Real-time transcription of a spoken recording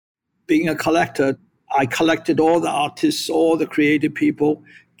being a collector, I collected all the artists, all the creative people,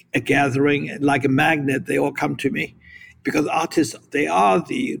 a gathering like a magnet. They all come to me because artists, they are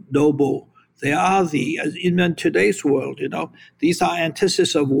the noble. They are the, in today's world, these are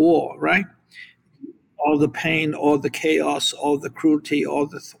antithesis of war, right? All the pain, all the chaos, all the cruelty,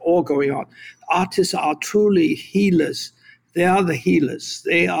 all going on. Artists are truly healers. They are the healers.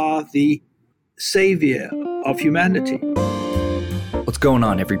 They are the savior of humanity. What's going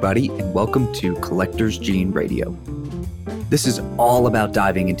on, everybody, and welcome to Collector's Gene Radio. This is all about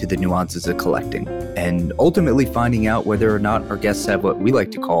diving into the nuances of collecting and ultimately finding out whether or not our guests have what we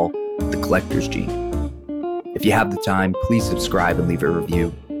like to call the collector's gene. If you have the time, please subscribe and leave a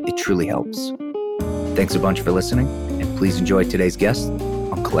review. It truly helps. Thanks a bunch for listening, and please enjoy today's guest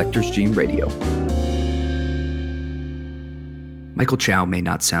on Collector's Gene Radio. Michael Chow may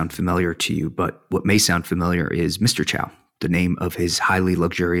not sound familiar to you, but what may sound familiar is Mr. Chow, the name of his highly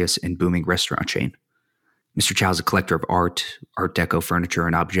luxurious and booming restaurant chain. Mr. Chow is a collector of art deco furniture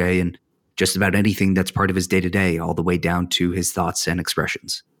and objets, and just about anything that's part of his day-to-day, all the way down to his thoughts and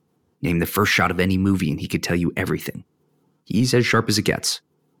expressions. Name the first shot of any movie and he could tell you everything. He's as sharp as it gets.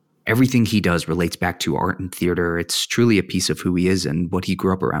 Everything he does relates back to art and theater. It's truly a piece of who he is and what he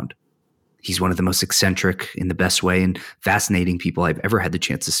grew up around. He's one of the most eccentric, in the best way, and fascinating people I've ever had the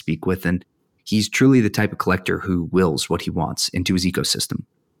chance to speak with, and he's truly the type of collector who wills what he wants into his ecosystem.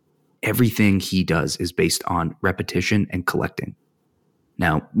 Everything he does is based on repetition and collecting.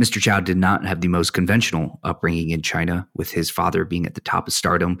 Now, Mr. Chow did not have the most conventional upbringing in China, with his father being at the top of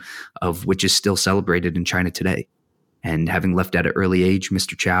stardom, of which is still celebrated in China today. And having left at an early age,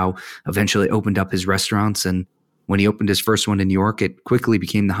 Mr. Chow eventually opened up his restaurants, and when he opened his first one in New York, it quickly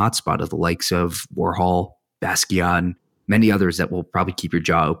became the hotspot of the likes of Warhol, Basquiat, and many others that will probably keep your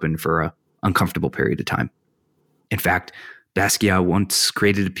jaw open for an uncomfortable period of time. In fact, Basquiat once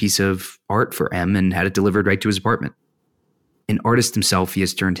created a piece of art for M and had it delivered right to his apartment. An artist himself, he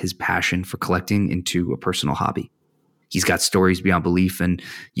has turned his passion for collecting into a personal hobby. He's got stories beyond belief, and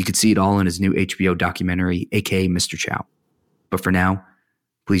you can see it all in his new HBO documentary, aka Mr. Chow. But for now,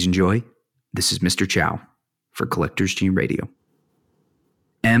 please enjoy. This is Mr. Chow for Collector's Gene Radio.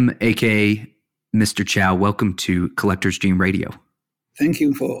 M, aka Mr. Chow, welcome to Collector's Gene Radio. Thank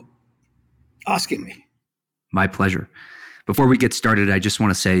you for asking me. My pleasure. Before we get started, I just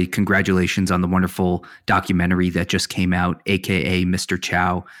want to say congratulations on the wonderful documentary that just came out, aka Mr.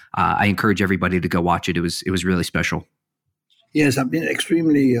 Chow. I encourage everybody to go watch it. It was really special. Yes, I've been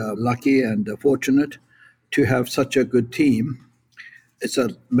extremely lucky and fortunate to have such a good team. It's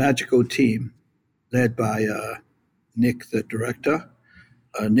a magical team led by Nick, the director,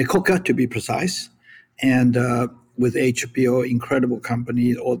 Nick Hooker to be precise, and with HBO, incredible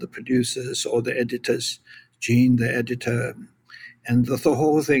company, all the producers, all the editors, Gene, the editor, and the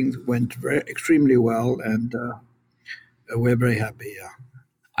whole thing went extremely well, and we're very happy.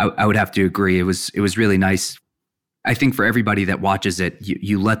 I would have to agree. It was really nice. I think for everybody that watches it,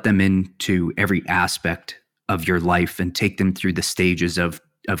 you let them into every aspect of your life and take them through the stages of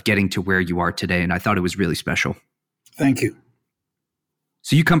getting to where you are today, and I thought it was really special. Thank you.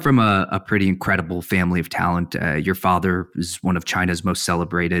 So you come from a pretty incredible family of talent. Your father is one of China's most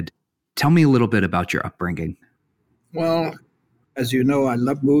celebrated. Tell me a little bit about your upbringing. Well, as you know, I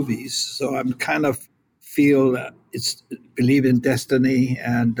love movies, so I'm kind of feel it's believe in destiny,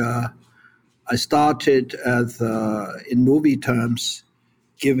 and I started as in movie terms,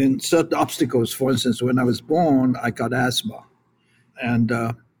 given certain obstacles. For instance, when I was born, I got asthma, and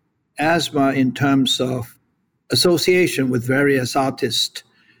asthma in terms of association with various artists.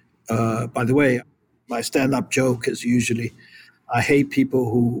 By the way, my stand-up joke is usually, I hate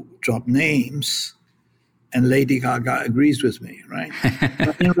people who drop names, and Lady Gaga agrees with me, right?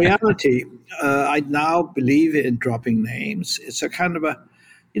 But in reality, I now believe in dropping names. It's a kind of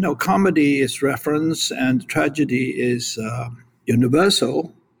comedy is reference and tragedy is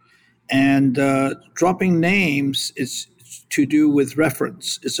universal. And dropping names is to do with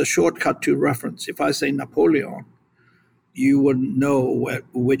reference. It's a shortcut to reference. If I say Napoleon, you wouldn't know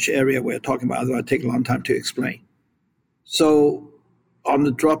which area we're talking about, otherwise it'd take a long time to explain. So on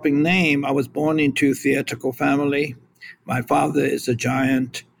the dropping name, I was born into a theatrical family. My father is a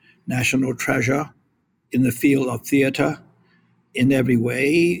giant national treasure in the field of theater in every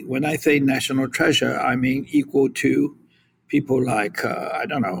way. When I say national treasure, I mean equal to people like,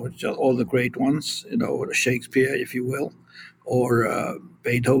 all the great ones, Shakespeare, if you will, or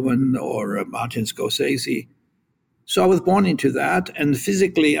Beethoven or Martin Scorsese. So I was born into that, and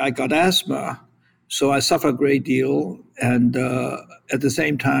physically I got asthma. So I suffer a great deal, and at the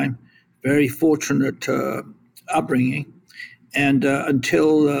same time, very fortunate upbringing. And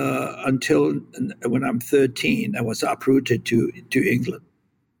until when I'm 13, I was uprooted to England.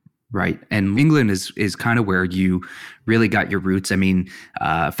 Right. And England is kind of where you really got your roots. I mean,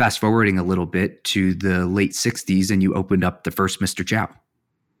 fast forwarding a little bit to the late 60s, and you opened up the first Mr. Chow.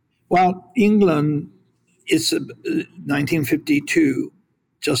 Well, England is 1952,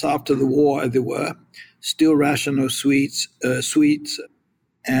 just after the war, as it were, still ration of sweets,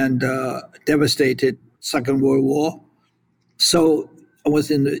 and devastated Second World War. So I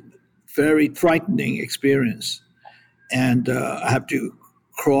was in a very frightening experience, and I have to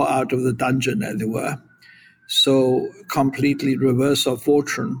crawl out of the dungeon, as it were. So completely reverse of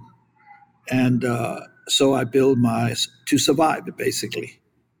fortune, and so I built to survive, basically.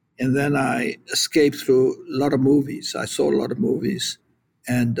 And then I escaped through a lot of movies. I saw a lot of movies,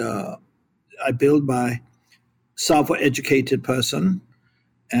 and I built my self-educated person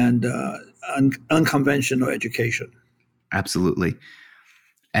and unconventional education. Absolutely.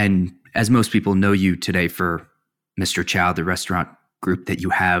 And as most people know you today for Mr. Chow, the restaurant group that you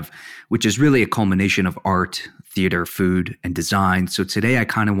have, which is really a culmination of art, theater, food, and design. So today I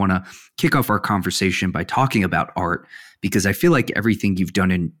kind of want to kick off our conversation by talking about art, because I feel like everything you've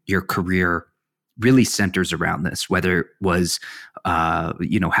done in your career really centers around this, whether it was,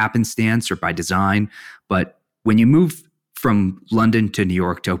 happenstance or by design. But when you move from London to New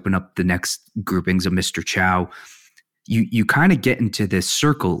York to open up the next groupings of Mr. Chow, you kind of get into this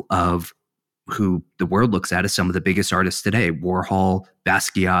circle of who the world looks at as some of the biggest artists today: Warhol,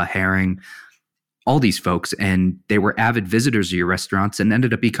 Basquiat, Haring, all these folks. And they were avid visitors of your restaurants and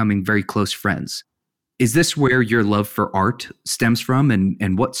ended up becoming very close friends. Is this where your love for art stems from,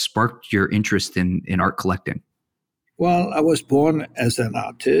 and what sparked your interest in art collecting? Well, I was born as an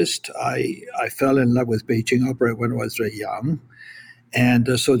artist. I fell in love with Beijing opera when I was very young.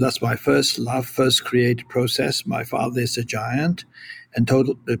 And so that's my first love, first creative process. My father is a giant, and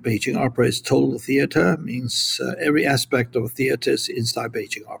the Beijing opera is total theater, means every aspect of theater is inside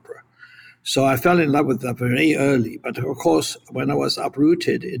Beijing opera. So I fell in love with that very early. But of course, when I was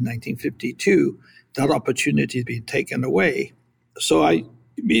uprooted in 1952, that opportunity had been taken away. So I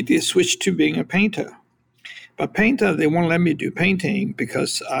immediately switched to being a painter. But painter, they won't let me do painting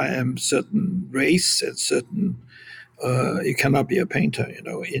because I am certain race and certain, you cannot be a painter.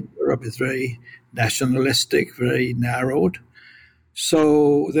 In Europe it's very nationalistic, very narrowed.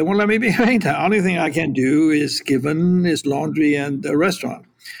 So they won't let me be a painter. Only thing I can do is laundry and a restaurant.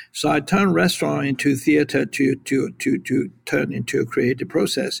 So I turned restaurant into theater to turn into a creative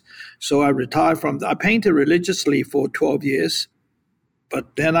process. So I retired I painted religiously for 12 years,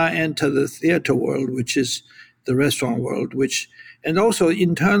 but then I entered the theater world, which is the restaurant world, and also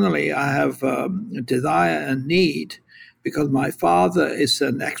internally I have a desire and need, because my father is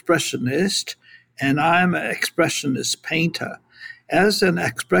an expressionist and I'm an expressionist painter. As an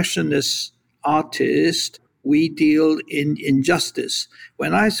expressionist artist, we deal in injustice.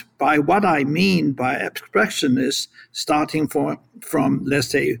 By what I mean by expressionist, starting from let's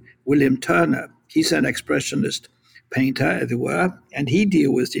say William Turner, he's an expressionist painter, as it were, and he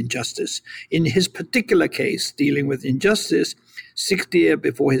deals with injustice. In his particular case, dealing with injustice, 60 years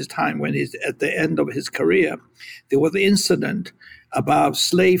before his time, when he's at the end of his career, there was an incident about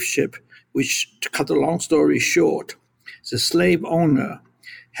slave ship, which, to cut a long story short, the slave owner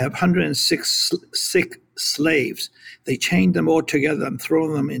have 106 sick slaves. They chained them all together and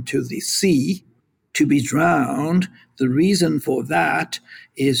thrown them into the sea to be drowned. The reason for that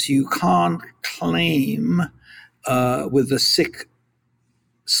is you can't claim with the sick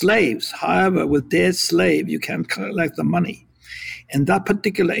slaves. However, with dead slave, you can collect the money. And that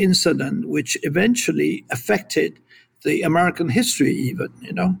particular incident, which eventually affected the American history even,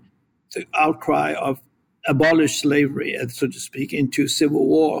 the outcry of abolish slavery, so to speak, into civil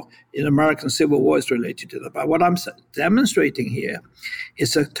war. In American Civil War is related to that. But what I'm demonstrating here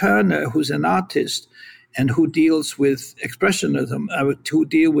is a Turner who's an artist and who deals with expressionism, who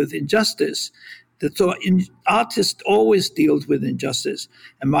deal with injustice. So artist always deals with injustice.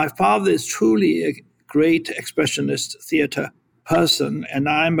 And my father is truly a great expressionist theater person, and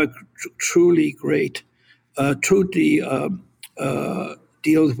I'm a truly great,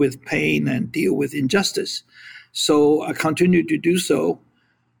 deals with pain and deal with injustice. So I continue to do so,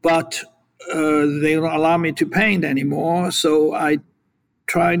 but they don't allow me to paint anymore. So I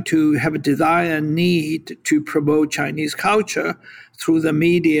try to have a desire and need to promote Chinese culture through the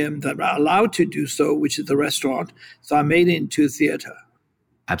medium that are allowed to do so, which is the restaurant. So I made it into theater.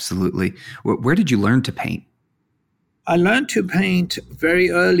 Absolutely. Where did you learn to paint? I learned to paint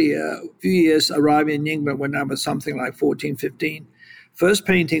very early, a few years arriving in England when I was something like 14, 15. First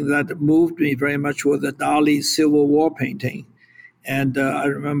painting that moved me very much was the Dali Civil War painting. And I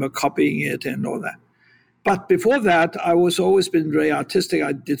remember copying it and all that. But before that, I was always been very artistic.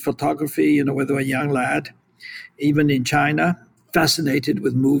 I did photography, when I was a young lad, even in China, fascinated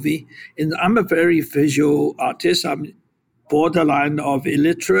with movie. And I'm a very visual artist. I'm borderline of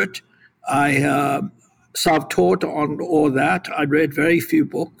illiterate. I self-taught on all that. I read very few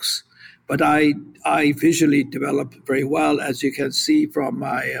books, but I visually developed very well, as you can see from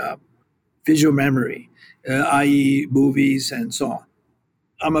my visual memory, i.e. movies and so on.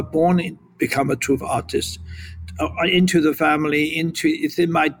 I'm a become a true artist. Into the family, it's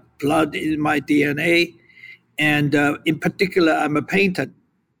in my blood, in my DNA. And in particular, I'm a painter.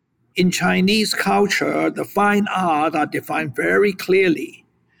 In Chinese culture, the fine art are defined very clearly,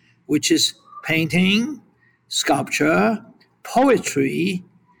 which is painting, sculpture, poetry,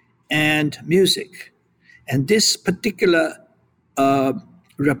 and music. And this particular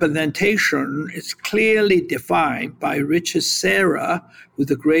representation is clearly defined by Richard Serra, who's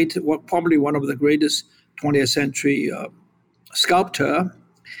probably one of the greatest 20th century sculptor,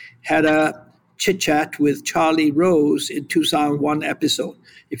 had a chit chat with Charlie Rose in 2001 episode.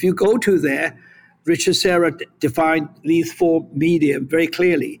 If you go to there, Richard Serra defined these four medium very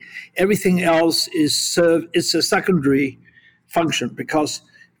clearly. Everything else is it's a secondary function because,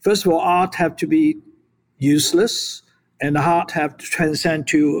 first of all, art have to be useless and the art have to transcend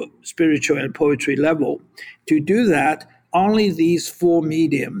to spiritual and poetry level. To do that, only these four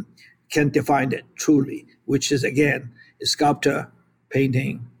medium can define it truly, which is, again, sculpture,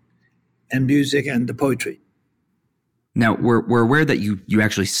 painting, and music and the poetry. Now, we're aware that you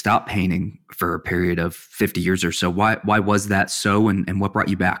actually stopped painting for a period of 50 years or so. Why was that so, and what brought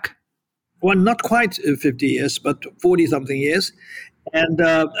you back? Well, not quite 50 years, but 40-something years. And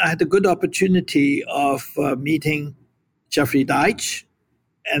I had a good opportunity of meeting Jeffrey Deitch.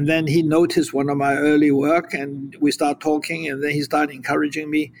 And then he noticed one of my early work, and we started talking, and then he started encouraging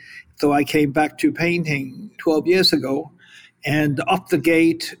me. So I came back to painting 12 years ago. And off the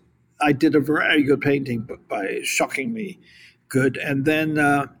gate, I did a very good painting by shockingly good. And then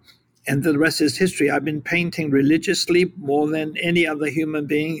the rest is history. I've been painting religiously more than any other human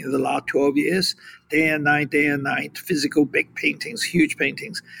being in the last 12 years, day and night, physical big paintings, huge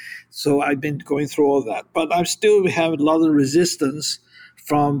paintings. So I've been going through all that. But I still have a lot of resistance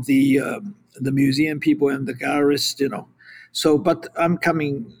from the museum people and the gallerists, So, but I'm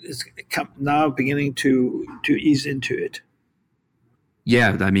now beginning to ease into it.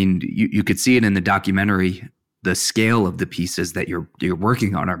 Yeah, I mean, you could see it in the documentary. The scale of the pieces that you're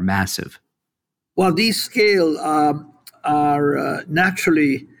working on are massive. Well, these scale are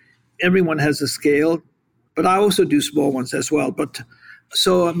naturally, everyone has a scale, but I also do small ones as well. But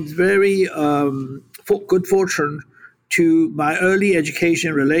so I'm very good fortune to my early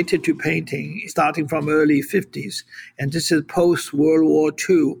education related to painting, starting from early 50s. And this is post-World War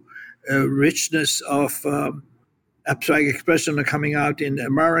II, richness of abstract expression are coming out in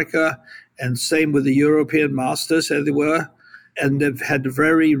America, and same with the European masters as they were. And they've had a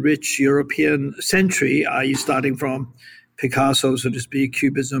very rich European century, i.e. starting from Picasso, so to speak,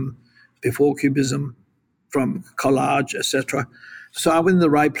 Cubism, before Cubism, from collage, etc. So I was in the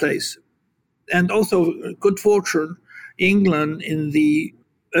right place. And also, good fortune, England in the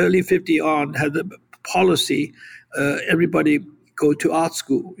early 50s on had a policy, everybody go to art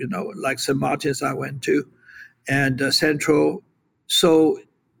school, like St. Martin's I went to, and Central. So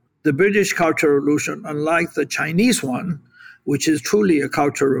the British Cultural Revolution, unlike the Chinese one, which is truly a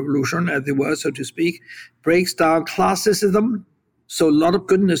cultural revolution, as it were, so to speak, breaks down classicism. So a lot of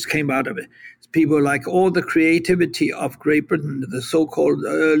goodness came out of it. People like all the creativity of Great Britain, the so-called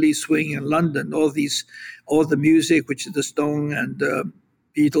early swing in London, all the music, which is the Stone and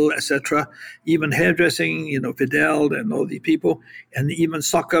Beatle, etc., even hairdressing, Fidel and all these people, and even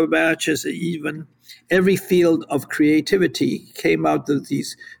soccer matches, even every field of creativity came out of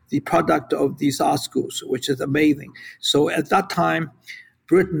the product of these art schools, which is amazing. So at that time,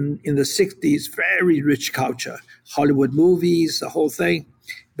 Britain in the 60s, very rich culture, Hollywood movies, the whole thing,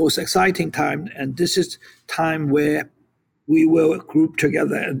 most exciting time. And this is time where we were grouped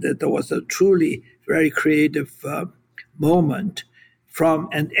together, and that there was a truly very creative moment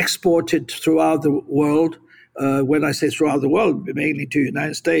and exported throughout the world. When I say throughout the world, mainly to the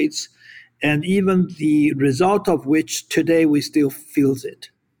United States, and even the result of which today we still feels it.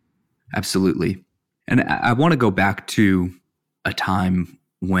 Absolutely. And I want to go back to a time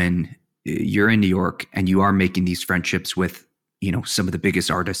when you're in New York and you are making these friendships with, some of the biggest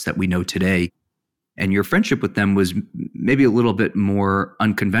artists that we know today. And your friendship with them was maybe a little bit more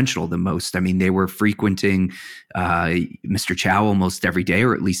unconventional than most. I mean, they were frequenting Mr. Chow almost every day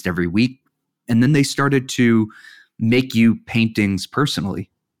or at least every week. And then they started to make you paintings personally,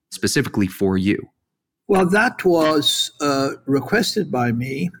 specifically for you? Well, that was requested by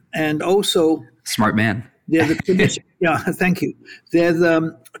me, and also Smart man. there's a tradition. Yeah, thank you. There's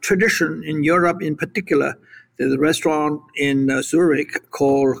a tradition in Europe, in particular. There's a restaurant in Zurich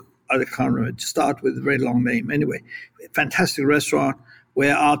called, I can't remember. To start with a very long name. Anyway, fantastic restaurant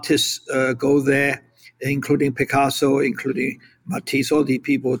where artists go there, including Picasso, including Matisse. All these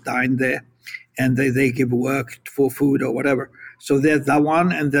people dine there, and they give work for food or whatever. So there's that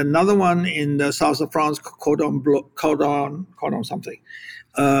one, and then another one in the south of France, Cordon something.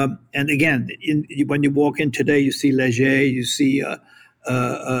 And again, when you walk in today, you see Leger, you see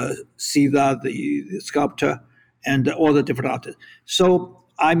Siva, the sculptor, and all the different artists. So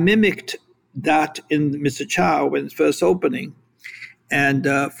I mimicked that in Mr. Chow when it's first opening. And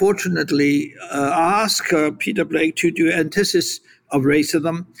fortunately, I asked Peter Blake to do antithesis of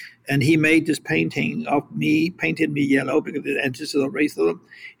racism, and he made this painting of me, painted me yellow because the antithesis of racism,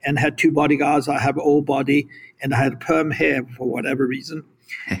 and had two bodyguards. I have old body, and I had perm hair for whatever reason.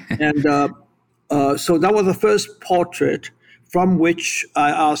 And so that was the first portrait from which I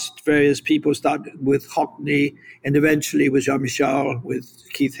asked various people, started with Hockney, and eventually with Jean-Michel, with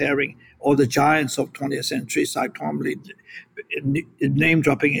Keith Haring, all the giants of 20th century, Cy Twombly, name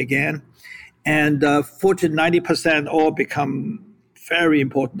dropping again. And 40 to 90% all become very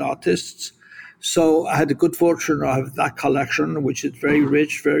important artists. So I had the good fortune of that collection, which is very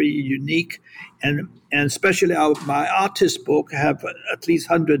rich, very unique. And especially my artist book have at least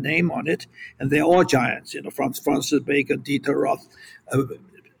 100 names on it, and they're all giants, Francis Bacon, Dieter Roth,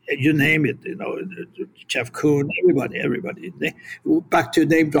 you name it, Jeff Koons, everybody. Back to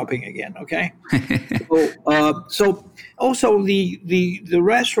name dropping again, okay? So also the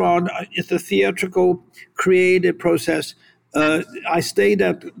restaurant is a theatrical, creative process. I stayed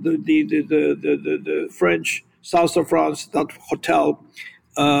at the French south of France, that hotel,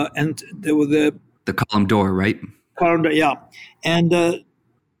 and there was the Column d'Or, right? Column d'Or, yeah. And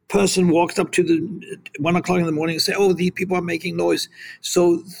person walks up to the 1 o'clock in the morning and say, "Oh, these people are making noise."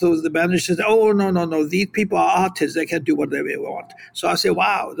 So the manager says, "Oh, no, these people are artists. They can do whatever they want." So I say,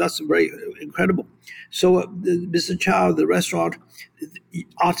 "Wow, that's very incredible." So Mr. Chow, the restaurant,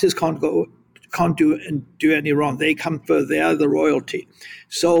 artists can't do any wrong. They come first. They are the royalty.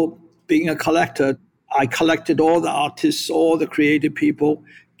 So being a collector, I collected all the artists, all the creative people,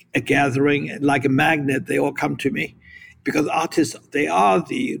 a gathering, like a magnet. They all come to me. Because artists, they are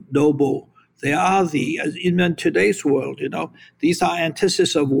the noble, they are in today's world, these are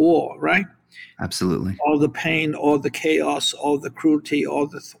antithesis of war, right? Absolutely. All the pain, all the chaos, all the cruelty,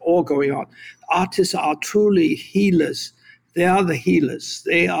 all going on. Artists are truly healers. They are the healers.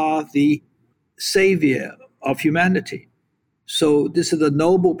 They are the savior of humanity. So this is a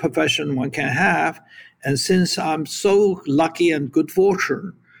noble profession one can have. And since I'm so lucky and good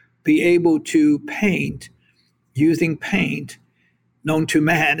fortune, be able to paint using paint known to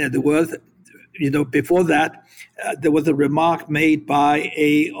man in the world. Before that, there was a remark made by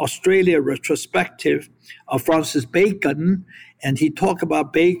a Australia retrospective of Francis Bacon, and he talked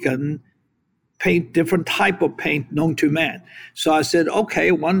about Bacon paint different type of paint known to man. So I said,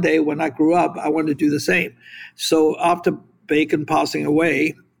 okay, one day when I grew up, I want to do the same. So after Bacon passing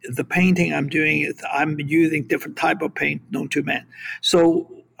away, the painting I'm doing, I'm using different type of paint known to man.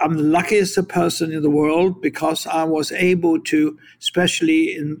 So I'm the luckiest person in the world because I was able to,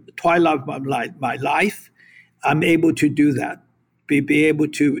 especially in the twilight of my life, I'm able to do that, be able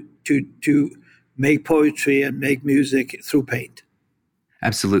to make poetry and make music through paint.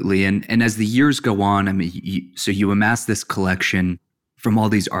 Absolutely. And as the years go on, I mean, you amass this collection from all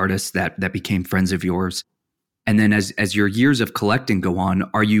these artists that became friends of yours. And then as your years of collecting go on,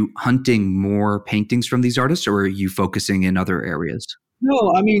 are you hunting more paintings from these artists, or are you focusing in other areas?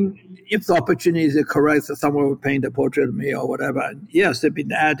 No, I mean, if the opportunity is correct, that someone would paint a portrait of me or whatever, yes, they've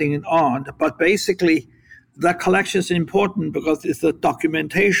been adding it on. But basically, that collection is important because it's the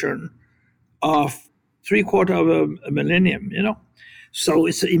documentation of 3/4 of a millennium, So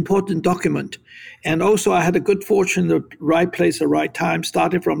it's an important document. And also, I had a good fortune, the right place, the right time,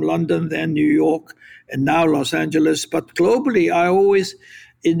 started from London, then New York, and now Los Angeles. But globally, I always,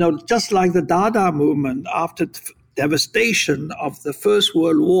 just like the Dada movement after devastation of the First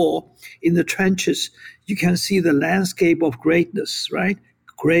World War in the trenches, you can see the landscape of greatness, right?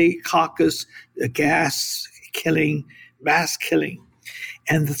 Gray carcass, gas killing, mass killing.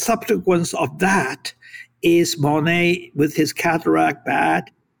 And the subsequence of that is Monet with his cataract bad,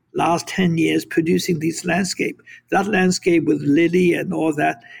 last 10 years producing these landscape. That landscape with Lily and all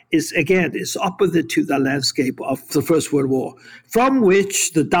that is opposite to the landscape of the First World War, from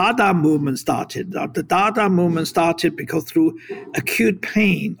which the Dada movement started. The Dada movement started because through acute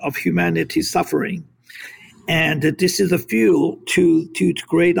pain of humanity suffering. And this is the fuel to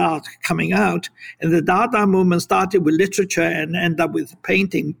great art coming out. And the Dada movement started with literature and ended up with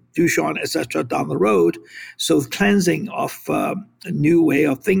painting, Duchamp, etc., down the road. So cleansing of a new way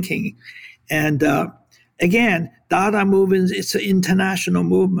of thinking. And again, Dada movement, it's an international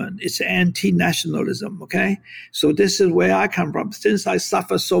movement. It's anti-nationalism, okay? So this is where I come from. Since I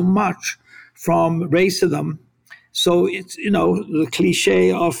suffer so much from racism, so it's, the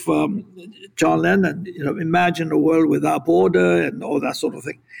cliche of John Lennon, imagine a world without border and all that sort of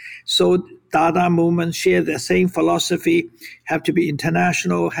thing. So Dada movement share the same philosophy, have to be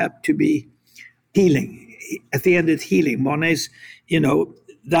international, have to be healing. At the end, it's healing. Monet's,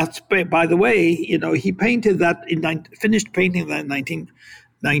 that's, by the way, he painted that, finished painting that in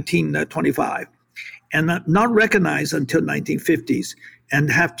 1925 and not recognized until 1950s, and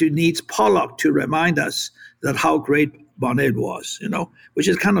have to needs Pollock to remind us that how great Monet was, which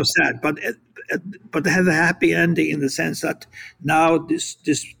is kind of sad, but it has a happy ending in the sense that now this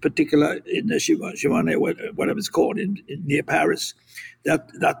particular in the Giverny, whatever it's called near Paris,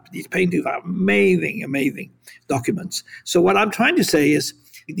 that these paintings are amazing documents. So what I'm trying to say is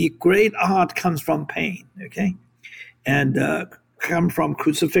the great art comes from pain, okay, and come from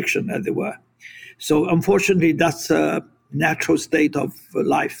crucifixion, as it were. So unfortunately, that's a natural state of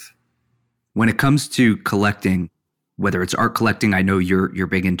life. When it comes to collecting, whether it's art collecting, I know you're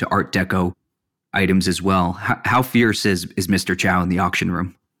big into Art Deco items as well. How fierce is Mr. Chow in the auction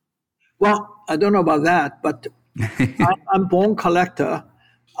room? Well, I don't know about that, but I'm born collector.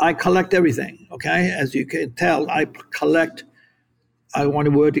 I collect everything, okay? As you can tell, I want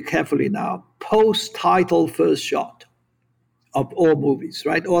to word it carefully now, post-title first shot of all movies,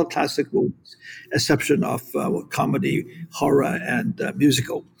 right? All classic movies, exception of comedy, horror, and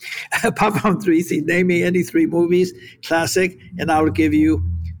musical. Apart from three things, name me any three movies, classic, and I will give you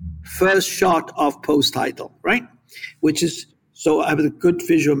first shot of post-title, right? Which is, so I have a good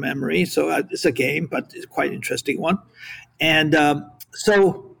visual memory, so it's a game, but it's quite an interesting one. And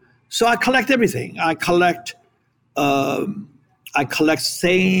so I collect everything. I collect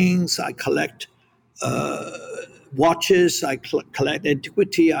sayings, I collect watches, I collect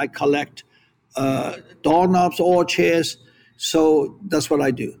antiquity, I collect doorknobs, all chairs. So that's what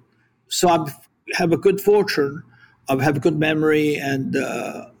I do. So I have a good fortune of have a good memory, and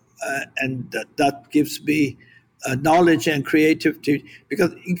that gives me knowledge and creativity.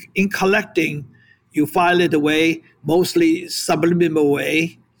 Because in collecting, you file it away, mostly subliminal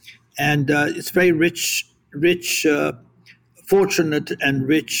way, and it's very rich, fortunate and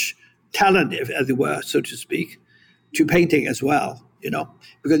rich talent, as it were, so to speak, to painting as well,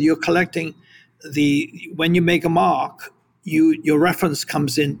 because you're collecting when you make a mark, your reference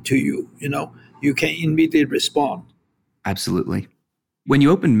comes into you, you can immediately respond. Absolutely. When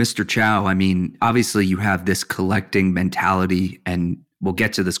you open Mr. Chow, I mean, obviously you have this collecting mentality, and we'll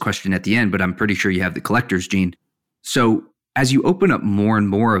get to this question at the end, but I'm pretty sure you have the collector's gene. So as you open up more and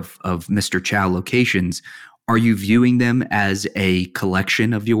more of Mr. Chow locations, are you viewing them as a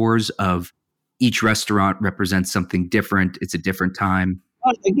collection of yours, of each restaurant represents something different, it's a different time?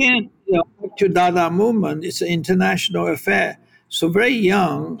 But again, back to Dada movement, it's an international affair. So very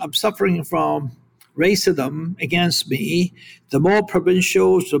young, I'm suffering from racism against me. The more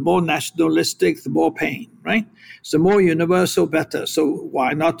provincial, the more nationalistic, the more pain, right? So the more universal, better. So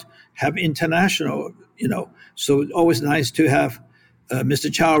why not have international, So it's always nice to have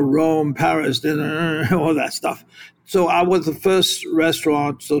Mr. Chow, Rome, Paris, all that stuff. So I was the first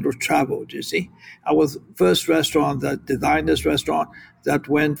restaurant sort of traveled, you see. I was the first restaurant that designed this restaurant that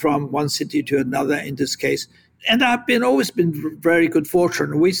went from one city to another in this case. And I've always been very good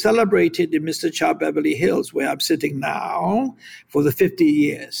fortune. We celebrated in Mr. Chow Beverly Hills, where I'm sitting now, for the 50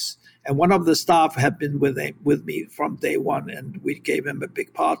 years. And one of the staff had been with me from day one, and we gave him a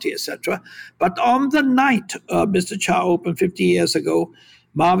big party, etc. But on the night Mr. Chow opened 50 years ago,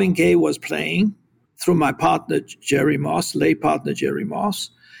 Marvin Gaye was playing through my partner, Jerry Moss, late partner Jerry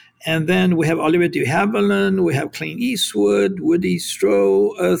Moss. And then we have Oliver de Havilland, we have Clint Eastwood, Woody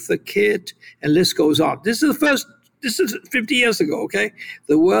Strode, Eartha Kitt, and list goes on. This is 50 years ago, okay?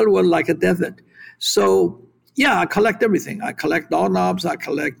 The world was like a desert. So, yeah, I collect everything. I collect doorknobs, I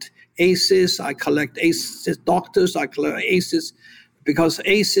collect aces, I collect aces doctors, I collect aces, because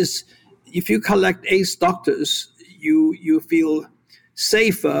aces, if you collect ace doctors, you feel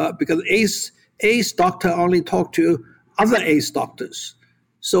safer, because ace doctor only talk to other ace doctors.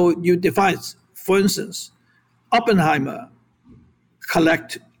 So you define, for instance, Oppenheimer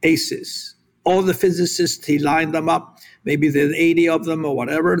collect aces. All the physicists, he lined them up. Maybe there's 80 of them or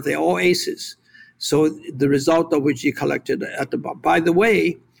whatever. They're all aces. So the result of which he collected at the bottom. By the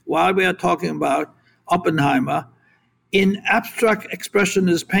way, while we are talking about Oppenheimer, in abstract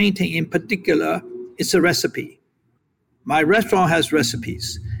expressionist painting in particular, it's a recipe. My restaurant has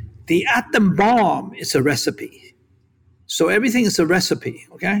recipes. The atom bomb is a recipe. So everything is a recipe,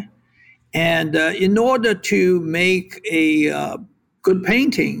 okay? And in order to make a good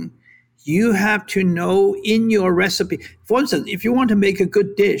painting, you have to know in your recipe. For instance, if you want to make a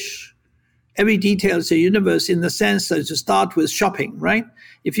good dish, every detail is a universe in the sense that you start with shopping, right?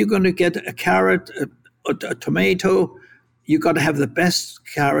 If you're going to get a carrot, a tomato, you got to have the best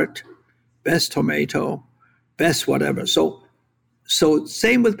carrot, best tomato, best whatever. So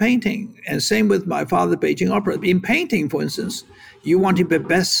same with painting, and same with my father, Beijing Opera. In painting, for instance, you want to be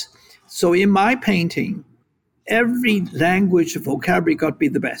best. So in my painting, every language vocabulary got to be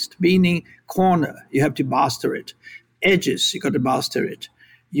the best, meaning corner, you have to master it. Edges, you got to master it.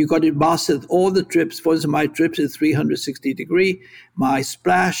 You got to master all the drips. For instance, my drips is 360 degree. My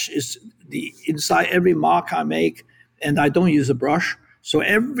splash is the inside every mark I make, and I don't use a brush. So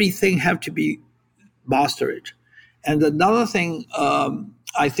everything have to be mastered. And another thing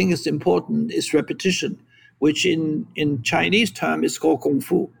I think is important is repetition, which in Chinese term is called Kung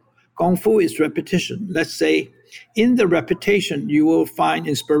Fu. Kung Fu is repetition. Let's say in the repetition, you will find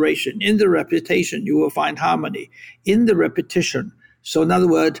inspiration. In the repetition, you will find harmony. In the repetition. So in other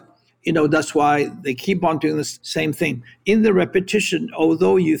words, that's why they keep on doing the same thing. In the repetition,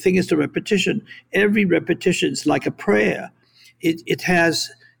 although you think it's a repetition, every repetition is like a prayer. It has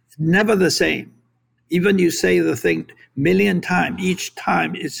never the same. Even you say the thing million times, each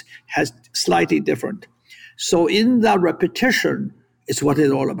time has slightly different. So in the repetition is what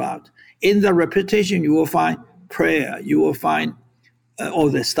it's all about. In the repetition, you will find prayer. You will find all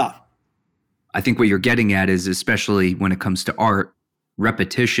this stuff. I think what you're getting at is, especially when it comes to art,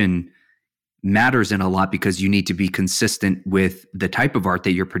 repetition matters in a lot because you need to be consistent with the type of art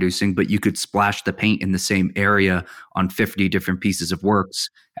that you're producing, but you could splash the paint in the same area on 50 different pieces of works,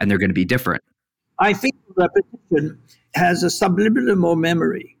 and they're going to be different. I think repetition has a subliminal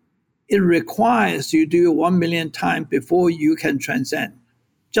memory. It requires you do it 1 million times before you can transcend.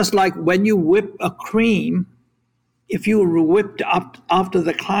 Just like when you whip a cream, if you whipped up after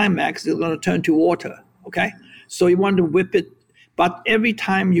the climax, it's going to turn to water, okay? So you want to whip it, but every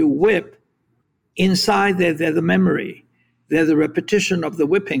time you whip, inside there's the memory. There's a repetition of the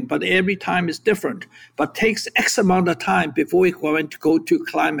whipping, but every time is different, but takes X amount of time before it's going to go to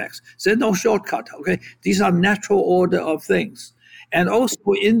climax. So there's no shortcut, okay? These are natural order of things. And also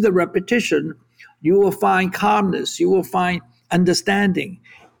in the repetition, you will find calmness, you will find understanding.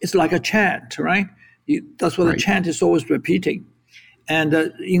 It's like a chant, right? That's what a chant is always repeating. And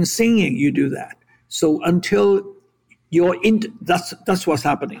in singing, you do that. So until that's what's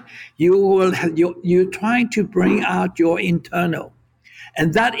happening. You're trying to bring out your internal.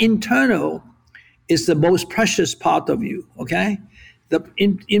 And that internal is the most precious part of you, okay? The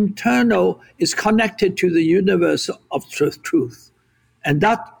internal is connected to the universe of truth. And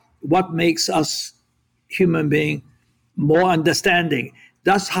that's what makes us human beings more understanding.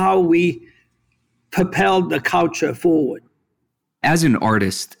 That's how we propel the culture forward. As an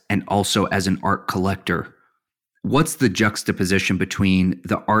artist and also as an art collector, what's the juxtaposition between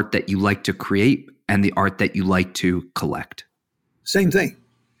the art that you like to create and the art that you like to collect? Same thing.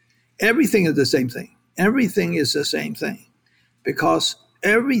 Everything is the same thing. Everything is the same thing. Because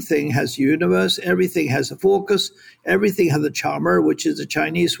everything has universe, everything has a focus, everything has a charmer, which is a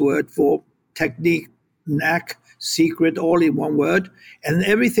Chinese word for technique, knack, secret, all in one word, and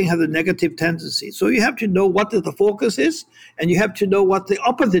everything has a negative tendency. So you have to know what the focus is, and you have to know what the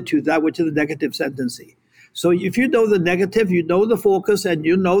opposite to that, which is the negative tendency. So if you know the negative, you know the focus, and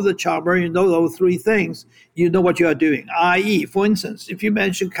you know the charmer, you know those three things, you know what you are doing. I.e., for instance, if you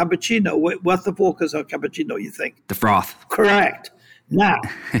mention cappuccino, what's the focus of cappuccino, you think? The froth. Correct. Now,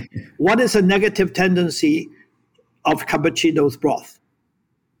 what is a negative tendency of cappuccino's broth?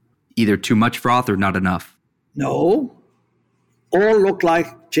 Either too much froth or not enough. No. All look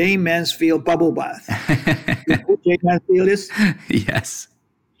like Jane Mansfield bubble bath. You know who Jane Mansfield is? Yes.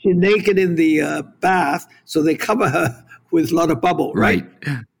 She's naked in the bath, so they cover her with a lot of bubble, right?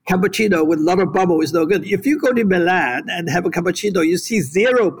 Cappuccino with a lot of bubble is no good. If you go to Milan and have a cappuccino, you see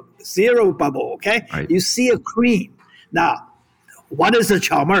zero bubble, okay? Right. You see a cream. Now, what is a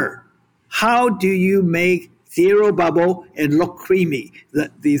charmer? How do you make zero bubble and look creamy,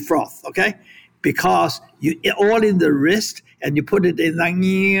 the froth, okay? Because you all in the wrist and you put it in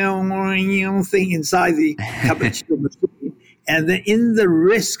that thing inside the cappuccino machine. And then in the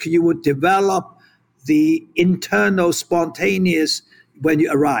risk, you would develop the internal spontaneous when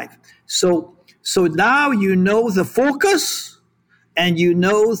you arrive. So now you know the focus and you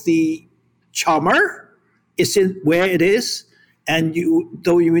know the charmer is in where it is, and you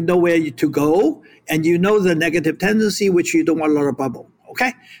know where to go, and you know the negative tendency, which you don't want a lot of bubble.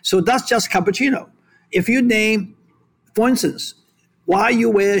 Okay? So that's just cappuccino. If you name, for instance, why you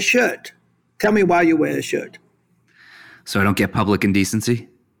wear a shirt, tell me why you wear a shirt. So I don't get public indecency?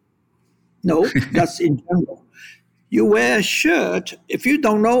 No, that's in general. You wear a shirt, if you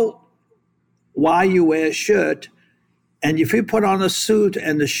don't know why you wear a shirt, and if you put on a suit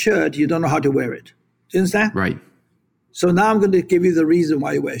and a shirt, you don't know how to wear it. Do you understand? Right. So now I'm going to give you the reason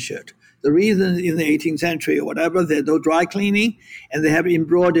why you wear a shirt. The reason in the 18th century or whatever, there's no dry cleaning, and they have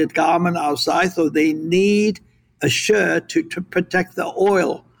embroidered garment outside, so they need a shirt to protect the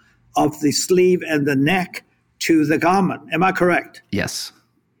oil of the sleeve and the neck to the garment. Am I correct? Yes.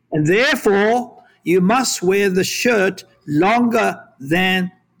 And therefore, you must wear the shirt longer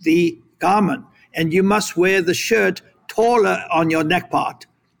than the garment, and you must wear the shirt taller on your neck part.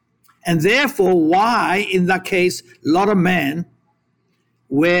 And therefore, why, in that case, a lot of men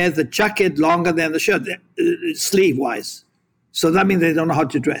wear the jacket longer than the shirt, sleeve-wise. So that means they don't know how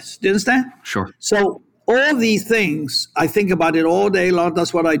to dress. Do you understand? Sure. So all these things, I think about it all day long.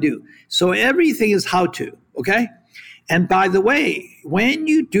 That's what I do. So everything is how to, okay? And by the way, when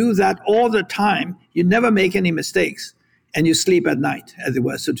you do that all the time, you never make any mistakes, and you sleep at night, as it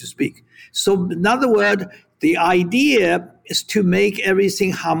were, so to speak. So in other words, the idea is to make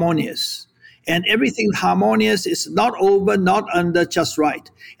everything harmonious. And everything harmonious is not over, not under, just right.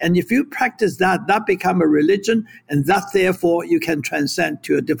 And if you practice that, that becomes a religion, and that therefore you can transcend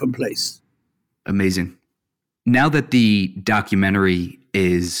to a different place. Amazing. Now that the documentary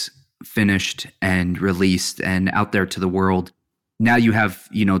is finished and released and out there to the world, now you have,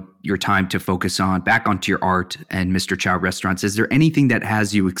 your time to focus back onto your art and Mr. Chow restaurants. Is there anything that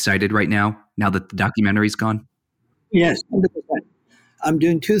has you excited right now that the documentary's gone? Yes, 100%. I'm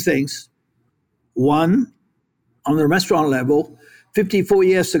doing two things. One, on the restaurant level, 54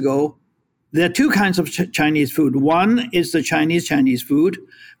 years ago, there are two kinds of Chinese food. One is the Chinese food,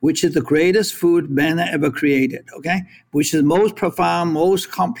 which is the greatest food man ever created, okay? Which is most profound,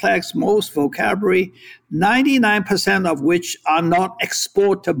 most complex, most vocabulary, 99% of which are not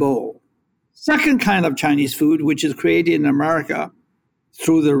exportable. Second kind of Chinese food, which is created in America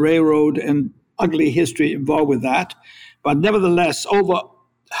through the railroad and ugly history involved with that. But nevertheless, over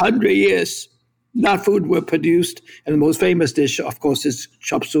 100 years, that food were produced, and the most famous dish, of course, is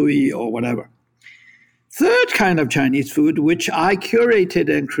chop suey or whatever. Third kind of Chinese food, which I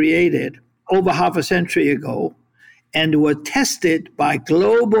curated and created over half a century ago, and were tested by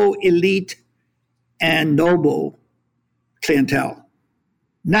global elite and noble clientele.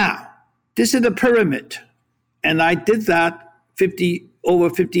 Now, this is a pyramid, and I did that over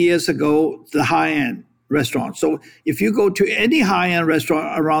 50 years ago, the high-end restaurant. So if you go to any high-end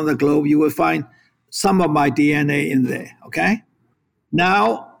restaurant around the globe, you will find some of my DNA in there, okay?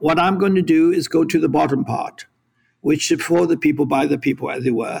 Now, what I'm going to do is go to the bottom part, which is for the people, by the people, as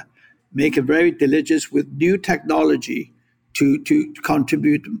it were, make it very delicious with new technology to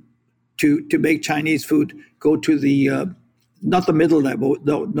contribute to make Chinese food go to the, not the middle level,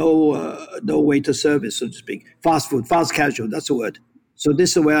 no waiter service, so to speak, fast food, fast casual, that's the word. So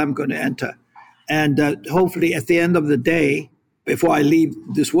this is where I'm going to enter. And hopefully at the end of the day, before I leave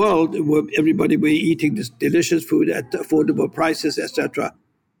this world, everybody will be eating this delicious food at affordable prices, etc.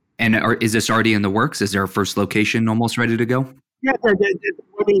 And is this already in the works? Is there a first location almost ready to go? Yeah,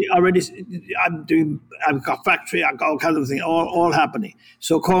 already. I've got factory, I've got all kinds of things, all happening.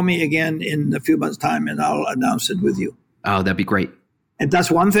 So call me again in a few months' time, and I'll announce it with you. Oh, that'd be great. And that's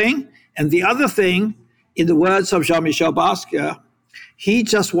one thing. And the other thing, in the words of Jean-Michel Basquiat, he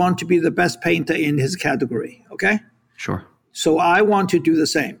just wants to be the best painter in his category, okay? Sure. So I want to do the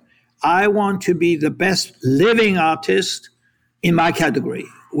same. I want to be the best living artist in my category,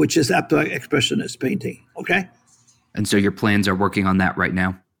 which is abstract expressionist painting, okay? And so your plans are working on that right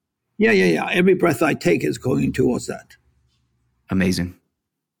now? Yeah. Every breath I take is going towards that. Amazing.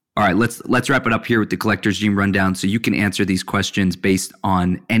 All right, let's wrap it up here with the Collector's Dream Rundown so you can answer these questions based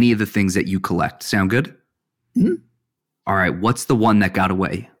on any of the things that you collect. Sound good? Mm-hmm. All right, what's the one that got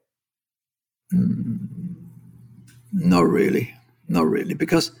away? Not really,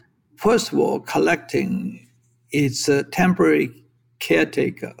 because first of all, collecting, it's a temporary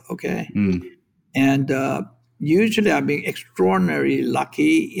caretaker, okay? And usually I've been extraordinarily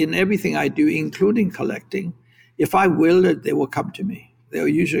lucky in everything I do, including collecting. If I will it, they will come to me. They will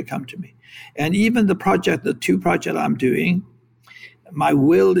usually come to me. And even the two projects I'm doing, my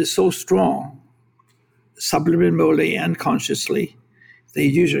will is so strong, subliminally and consciously, they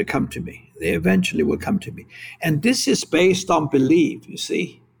usually come to me. They eventually will come to me. And this is based on belief, you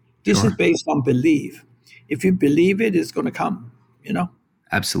see. This is based on belief. If you believe it, it's going to come,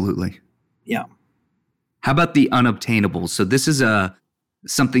 Absolutely. Yeah. How about the unobtainable? So this is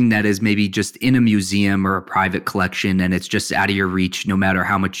something that is maybe just in a museum or a private collection, and it's just out of your reach no matter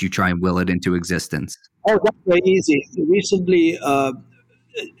how much you try and will it into existence. Oh, that's very easy. Recently,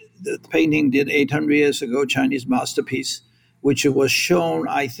 the painting did 800 years ago, Chinese masterpiece, which was shown,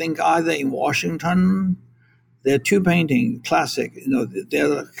 I think, either in Washington. There are two paintings, classic.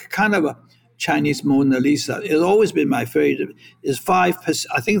 They're kind of a Chinese Mona Lisa. It's always been my favorite. It's five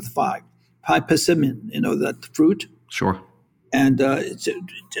persimmon, that fruit. Sure. And it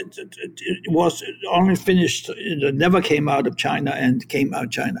was only finished, it never came out of China and came out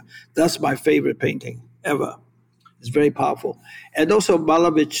of China. That's my favorite painting ever. It's very powerful. And also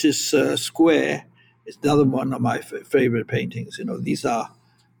Malevich's Square is another one of my favorite paintings.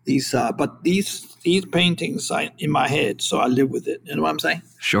 But these paintings are in my head, so I live with it. You know what I'm saying?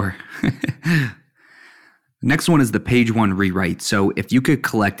 Sure. Next one is the page one rewrite. So if you could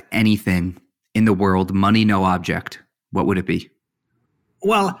collect anything in the world, money, no object, what would it be?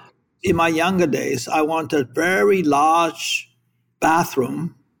 Well, in my younger days, I want a very large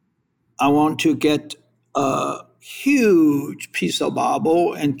bathroom. I want to get a huge piece of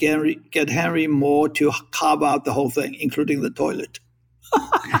marble and get Henry Moore to carve out the whole thing, including the toilet.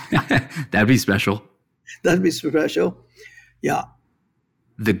 That'd be special. That'd be special. Yeah.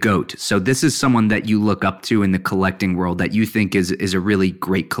 The GOAT. So this is someone that you look up to in the collecting world that you think is a really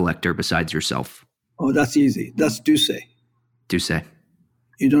great collector besides yourself. Oh, that's easy. That's Doucet. Doucet.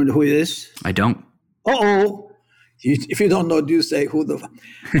 You don't know who it is? I don't. Uh-oh. If you don't know Doucet, who the...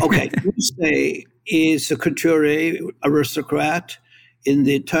 Okay, Doucet is a couturier aristocrat in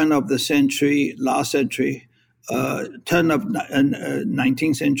the turn of the century, last century, turn of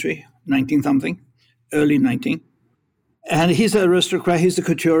 19th century, 19-something, early 19. And he's an aristocrat, he's a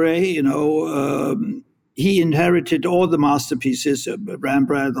couturier, he inherited all the masterpieces,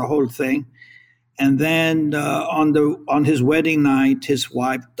 Rembrandt, the whole thing. And then on his wedding night, his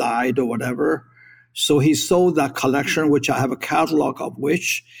wife died or whatever. So he sold that collection, which I have a catalog of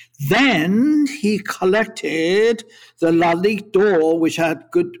which. Then he collected the Lalique d'Or, which had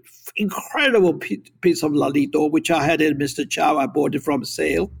good, incredible piece of Lalique d'Or, which I had at Mr. Chow. I bought it from a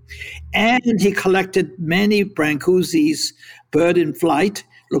sale. And he collected many Brancusi's bird in flight,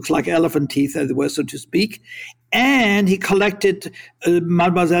 looks like elephant teeth, as it were, so to speak. And he collected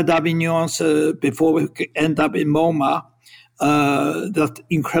Mademoiselle d'Avignon's, before we end up in MoMA, that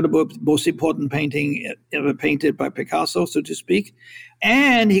incredible, most important painting ever painted by Picasso, so to speak.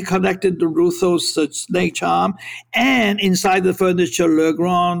 And he collected the Rousseau's snake charm, and inside the furniture, Le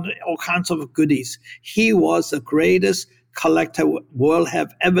Grand, all kinds of goodies. He was the greatest collector world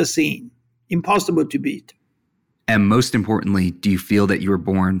have ever seen. Impossible to beat. And most importantly, do you feel that you were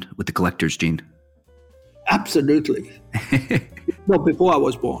born with the collector's gene? Absolutely. No, before I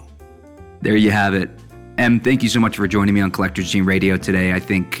was born. There you have it. Em, thank you so much for joining me on Collector's Gene Radio today. I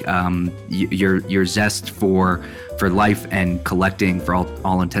think your zest for life and collecting for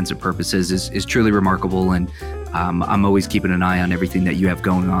all intents and purposes is truly remarkable, and I'm always keeping an eye on everything that you have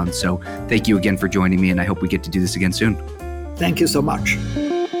going on. So thank you again for joining me, and I hope we get to do this again soon. Thank you so much.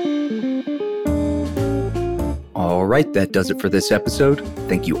 All right, that does it for this episode.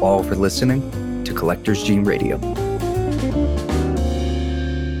 Thank you all for listening to Collector's Gene Radio.